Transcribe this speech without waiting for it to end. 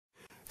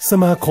ส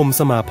มาคม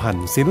สมาพัน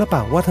ธ์ศิลป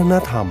วัฒน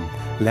ธรรม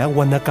และว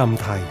รรณกรรม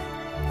ไทย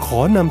ขอ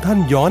นำท่าน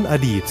ย้อนอ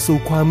ดีตสู่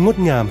ความงด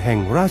งามแห่ง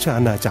ราชอ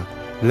าณาจักร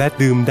และ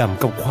ดื่มด่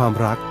ำกับความ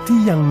รักที่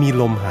ยังมี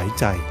ลมหาย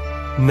ใจ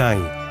ใน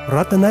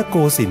รัตนโก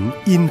สินทร์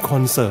อินค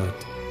อนเสิร์ต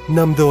น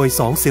ำโดย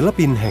2ศิล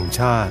ปินแห่ง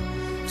ชาติ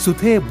สุ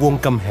เทพวง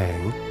ศ์กำแหง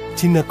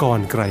ชินกร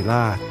ไกรล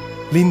าภ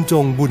ลินจ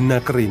งบุญนา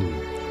กริน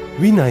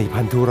วินัย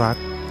พันธุรัก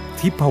ษ์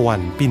ทิพวร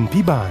รณปิ่น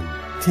พิบาล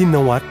ทิน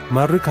วัฒน์ม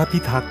ฤคพิ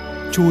ทักษ์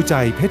ชูใจ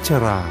เพช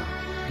รา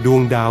ดว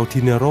งดาวธิ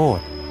นโร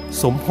ธ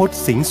สมพศ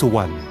สิงห์สุว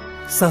รรณ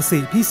สศิ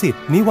พิสิท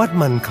ธิ์นิวัฒน์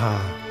มันคา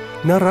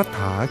นรัฐ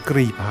าก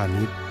รีพา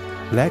นิช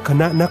และค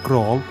ณะนัก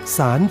ร้องส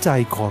ารใจ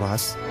คอรั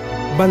ส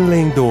บรรเล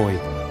งโดย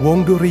วง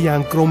ดุริยา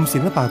งค์กรมศิ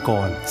ลปาก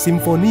รซิม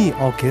โฟนี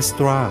ออร์เคสต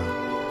รา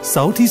เส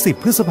าร์ที่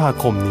10พฤษภา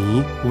คมนี้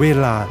เว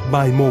ลา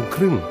บ่ายโมงค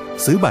รึ่ง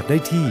ซื้อบัตรได้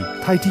ที่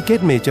ไทยทิเก็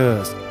ตเมเจอ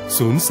ร์ส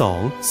02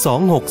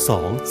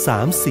 262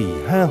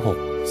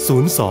 3456 02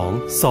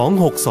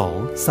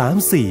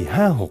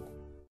 262 3456